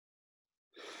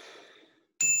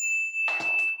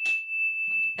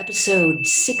Episode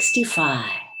 65.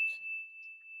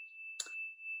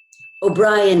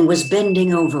 O'Brien was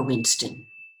bending over Winston.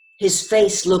 His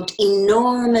face looked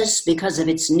enormous because of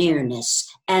its nearness,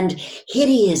 and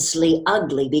hideously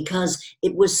ugly because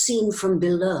it was seen from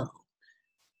below.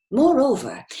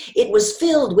 Moreover, it was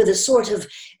filled with a sort of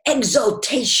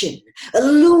exaltation, a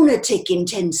lunatic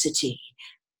intensity.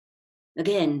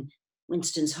 Again,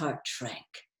 Winston's heart shrank.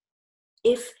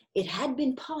 If it had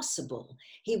been possible,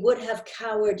 he would have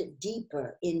cowered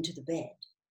deeper into the bed.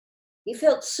 He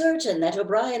felt certain that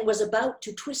O'Brien was about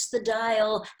to twist the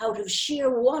dial out of sheer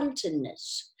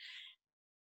wantonness.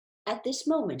 At this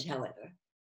moment, however,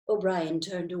 O'Brien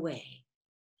turned away.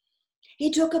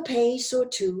 He took a pace or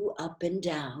two up and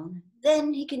down.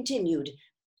 Then he continued,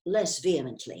 less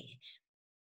vehemently.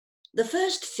 The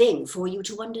first thing for you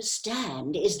to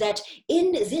understand is that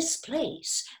in this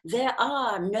place there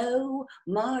are no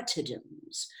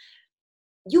martyrdoms.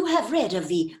 You have read of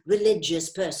the religious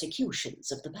persecutions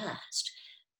of the past.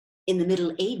 In the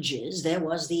Middle Ages, there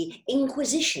was the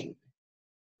Inquisition.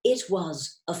 It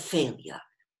was a failure.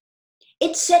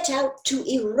 It set out to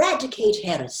eradicate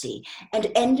heresy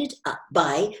and ended up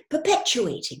by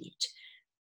perpetuating it.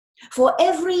 For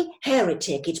every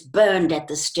heretic it burned at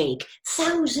the stake,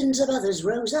 thousands of others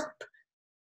rose up.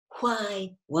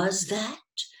 Why was that?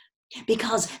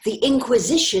 Because the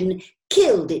Inquisition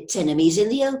killed its enemies in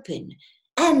the open,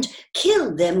 and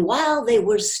killed them while they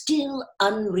were still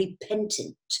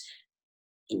unrepentant.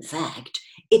 In fact,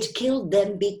 it killed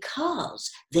them because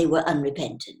they were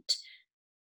unrepentant.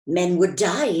 Men were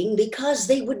dying because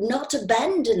they would not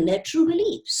abandon their true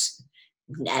beliefs.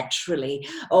 Naturally,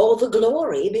 all the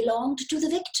glory belonged to the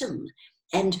victim,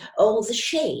 and all the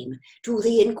shame to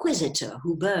the inquisitor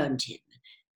who burned him.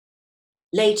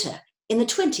 Later, in the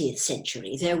 20th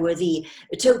century, there were the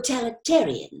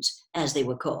totalitarians, as they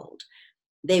were called.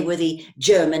 They were the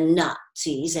German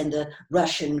Nazis and the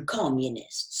Russian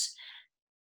communists.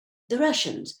 The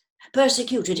Russians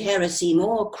persecuted heresy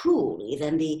more cruelly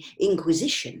than the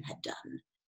Inquisition had done.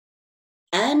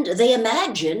 And they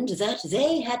imagined that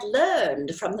they had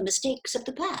learned from the mistakes of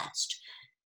the past.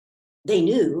 They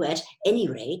knew, at any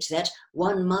rate, that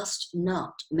one must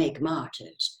not make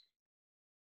martyrs.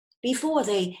 Before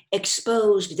they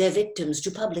exposed their victims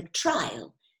to public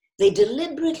trial, they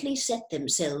deliberately set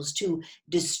themselves to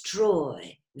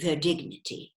destroy their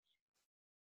dignity.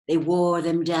 They wore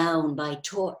them down by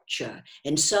torture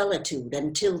and solitude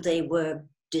until they were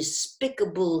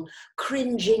despicable,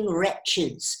 cringing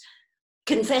wretches,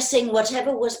 confessing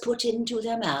whatever was put into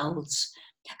their mouths,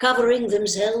 covering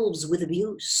themselves with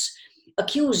abuse,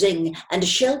 accusing and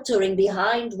sheltering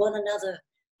behind one another,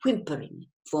 whimpering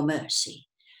for mercy.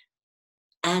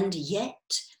 And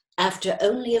yet, after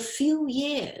only a few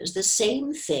years, the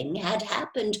same thing had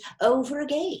happened over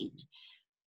again.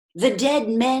 The dead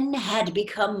men had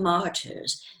become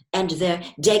martyrs, and their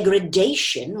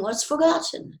degradation was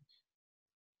forgotten.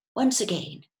 Once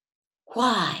again,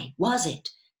 why was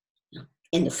it?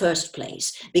 In the first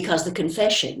place, because the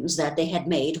confessions that they had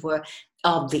made were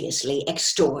obviously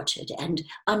extorted and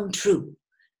untrue.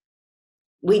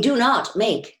 We do not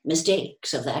make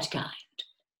mistakes of that kind.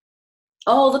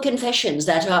 All the confessions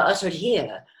that are uttered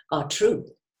here are true.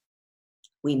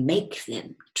 We make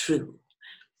them true.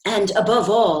 And above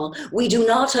all, we do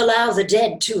not allow the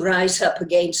dead to rise up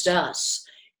against us.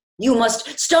 You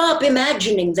must stop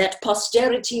imagining that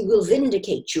posterity will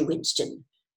vindicate you, Winston.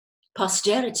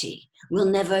 Posterity will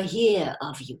never hear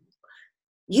of you.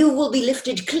 You will be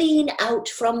lifted clean out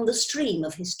from the stream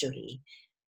of history.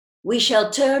 We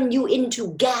shall turn you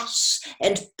into gas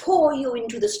and pour you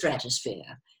into the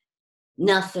stratosphere.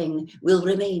 Nothing will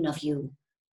remain of you,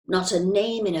 not a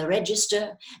name in a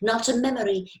register, not a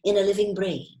memory in a living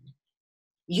brain.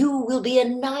 You will be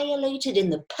annihilated in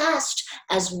the past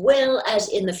as well as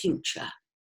in the future.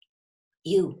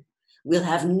 You will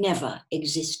have never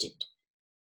existed.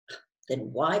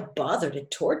 Then why bother to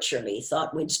torture me,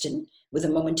 thought Winston, with a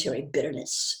momentary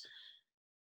bitterness.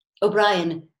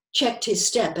 O'Brien checked his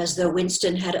step as though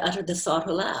Winston had uttered the thought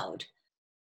aloud.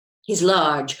 His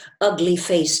large, ugly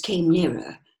face came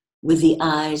nearer, with the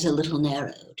eyes a little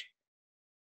narrowed.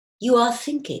 You are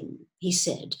thinking, he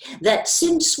said, that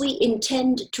since we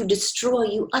intend to destroy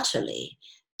you utterly,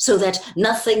 so that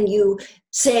nothing you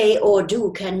say or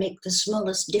do can make the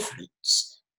smallest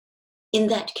difference, in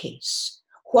that case,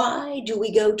 why do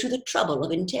we go to the trouble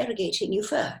of interrogating you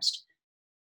first?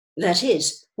 That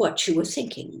is what you were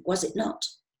thinking, was it not?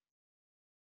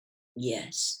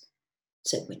 Yes,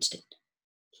 said Winston.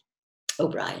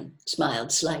 O'Brien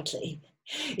smiled slightly.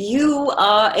 You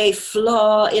are a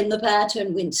flaw in the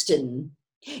pattern, Winston.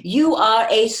 You are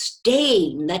a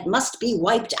stain that must be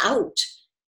wiped out.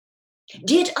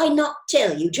 Did I not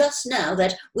tell you just now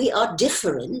that we are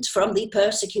different from the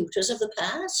persecutors of the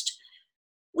past?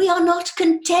 We are not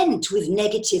content with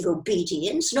negative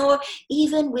obedience, nor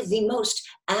even with the most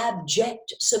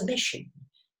abject submission.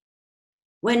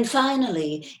 When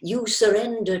finally you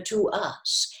surrender to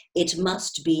us, it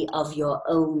must be of your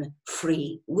own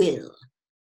free will.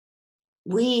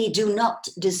 We do not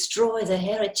destroy the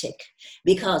heretic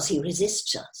because he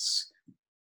resists us.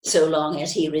 So long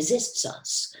as he resists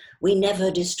us, we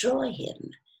never destroy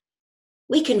him.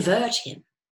 We convert him.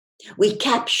 We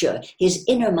capture his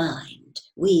inner mind.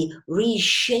 We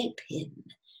reshape him.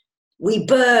 We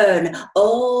burn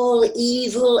all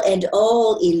evil and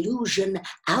all illusion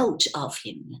out of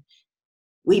him.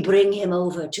 We bring him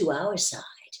over to our side,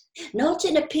 not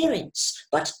in appearance,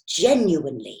 but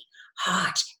genuinely,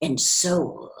 heart and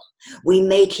soul. We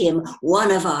make him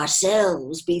one of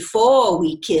ourselves before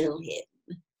we kill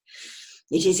him.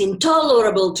 It is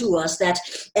intolerable to us that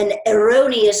an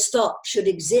erroneous thought should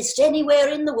exist anywhere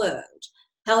in the world,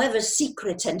 however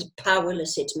secret and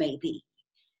powerless it may be.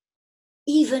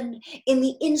 Even in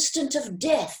the instant of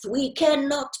death, we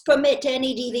cannot permit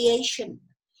any deviation.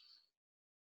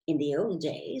 In the old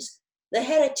days, the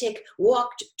heretic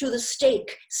walked to the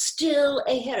stake, still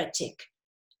a heretic,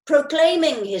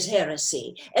 proclaiming his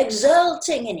heresy,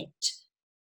 exulting in it.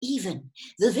 Even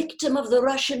the victim of the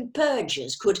Russian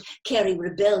purges could carry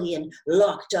rebellion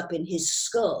locked up in his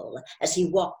skull as he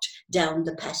walked down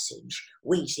the passage,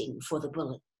 waiting for the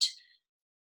bullet.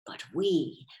 But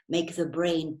we make the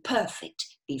brain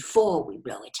perfect before we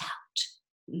blow it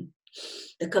out.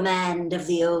 The command of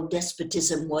the old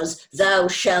despotism was, "Thou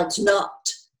shalt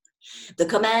not." The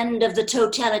command of the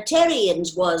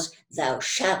totalitarians was, "Thou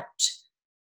shalt."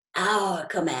 Our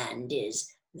command is,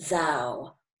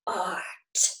 "Thou art."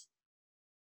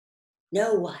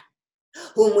 No one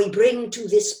whom we bring to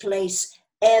this place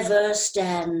ever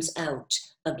stands out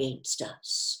against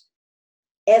us.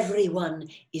 Everyone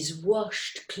is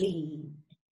washed clean.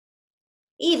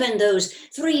 Even those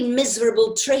 3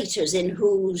 miserable traitors in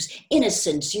whose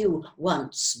innocence you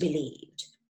once believed,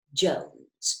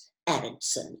 Jones,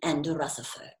 Aronson, and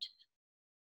Rutherford.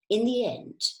 In the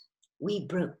end, we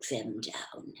broke them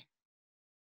down.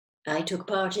 I took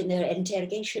part in their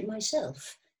interrogation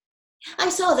myself.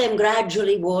 I saw them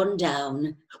gradually worn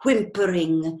down,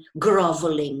 whimpering,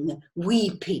 groveling,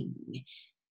 weeping.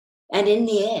 And in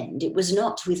the end, it was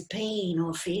not with pain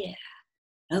or fear,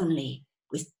 only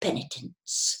with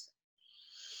penitence.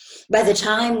 By the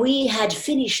time we had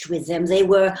finished with them, they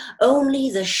were only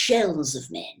the shells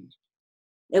of men.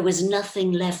 There was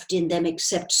nothing left in them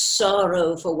except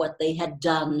sorrow for what they had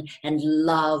done and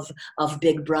love of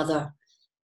Big Brother.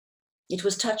 It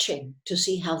was touching to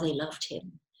see how they loved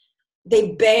him.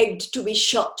 They begged to be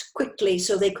shot quickly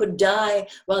so they could die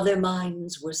while their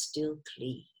minds were still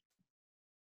clean.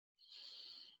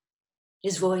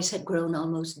 His voice had grown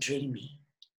almost dreamy.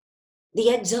 The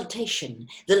exultation,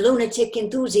 the lunatic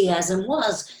enthusiasm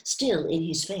was still in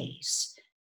his face.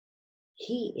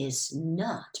 He is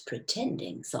not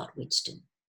pretending, thought Winston.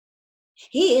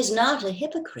 He is not a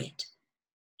hypocrite.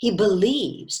 He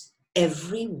believes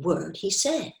every word he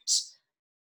says.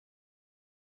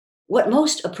 What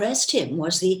most oppressed him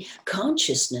was the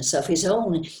consciousness of his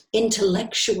own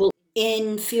intellectual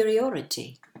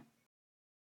inferiority.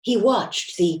 He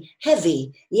watched the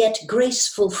heavy yet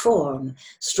graceful form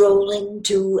strolling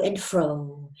to and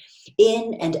fro,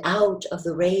 in and out of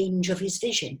the range of his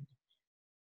vision.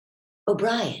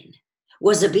 O'Brien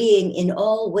was a being in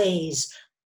all ways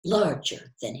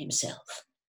larger than himself.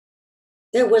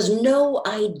 There was no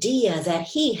idea that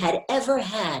he had ever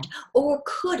had or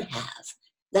could have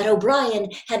that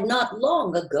O'Brien had not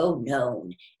long ago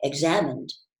known,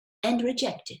 examined, and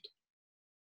rejected.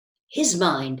 His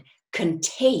mind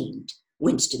contained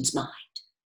Winston's mind.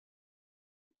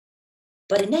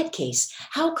 But in that case,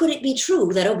 how could it be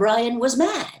true that O'Brien was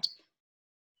mad?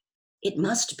 It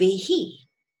must be he,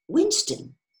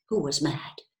 Winston, who was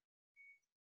mad.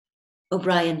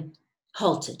 O'Brien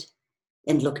halted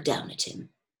and looked down at him.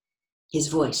 His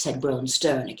voice had grown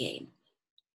stern again.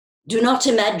 Do not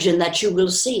imagine that you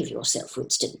will save yourself,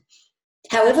 Winston.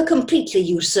 However completely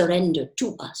you surrender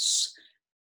to us,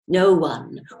 no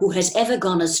one who has ever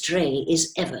gone astray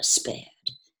is ever spared.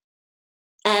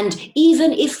 And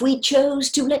even if we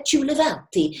chose to let you live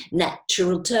out the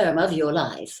natural term of your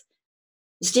life,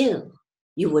 still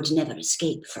you would never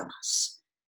escape from us.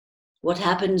 What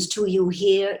happens to you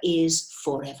here is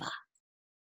forever.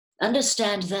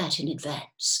 Understand that in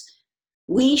advance.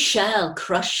 We shall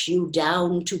crush you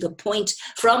down to the point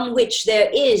from which there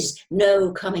is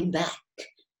no coming back.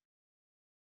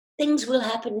 Things will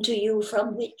happen to you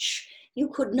from which you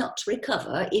could not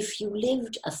recover if you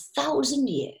lived 1,000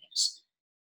 years.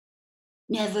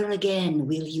 Never again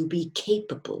will you be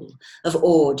capable of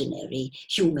ordinary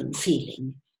human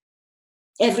feeling.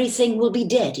 Everything will be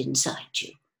dead inside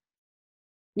you.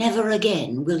 Never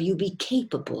again will you be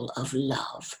capable of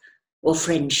love or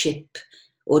friendship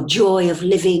or joy of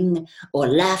living or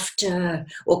laughter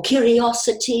or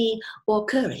curiosity or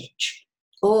courage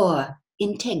or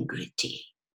integrity.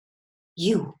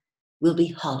 You will be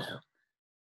hollow.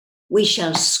 We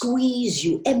shall squeeze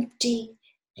you empty,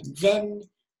 and then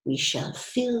we shall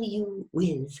fill you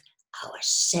with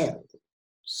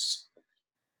ourselves.